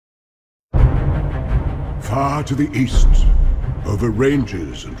Far to the east, over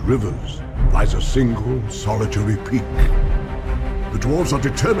ranges and rivers, lies a single solitary peak. The dwarves are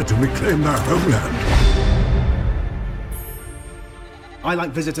determined to reclaim their homeland. I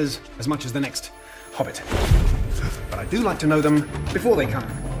like visitors as much as the next Hobbit. But I do like to know them before they come.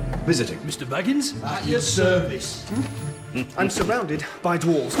 Visiting. Mr. Baggins? At your service. I'm surrounded by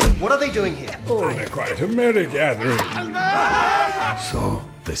dwarves. What are they doing here? Oh, they're quite a merry gathering. So,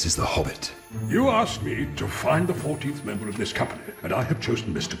 this is the Hobbit. You asked me to find the 14th member of this company, and I have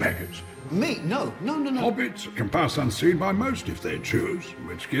chosen Mr. Baggins. Me? No. Hobbits can pass unseen by most if they choose,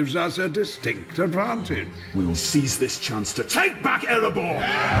 which gives us a distinct advantage. We will seize this chance to take back Erebor!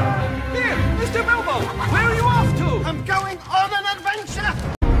 Here, Mr. Bilbo! Where are you off to? I'm going on an adventure!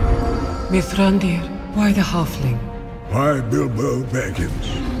 Mithrandir, why the halfling? Why Bilbo Baggins?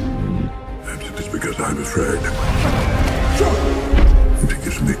 Perhaps it is because I'm afraid. And it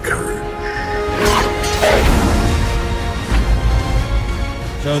gives me courage.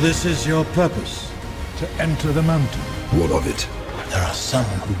 So this is your purpose? To enter the mountain? What of it? There are some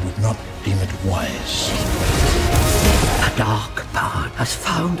who would not deem it wise. A dark power has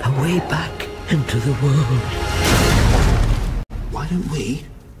found a way back into the world. Why don't we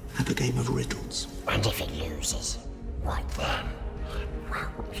have a game of riddles? And if it loses, what then? Well,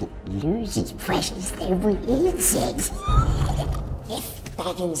 if it loses precious, then we eat it. If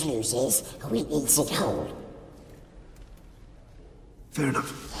Baggins loses, we eat it whole. Fair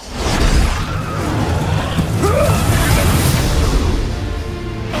enough.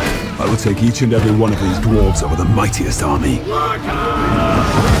 I will take each and every one of these dwarves over the mightiest army.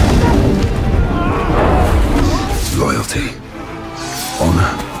 Loyalty,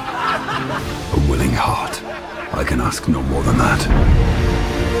 honor, a willing heart. I can ask no more than that.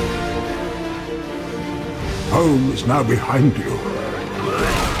 Home is now behind you.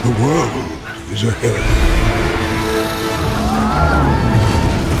 The world is ahead.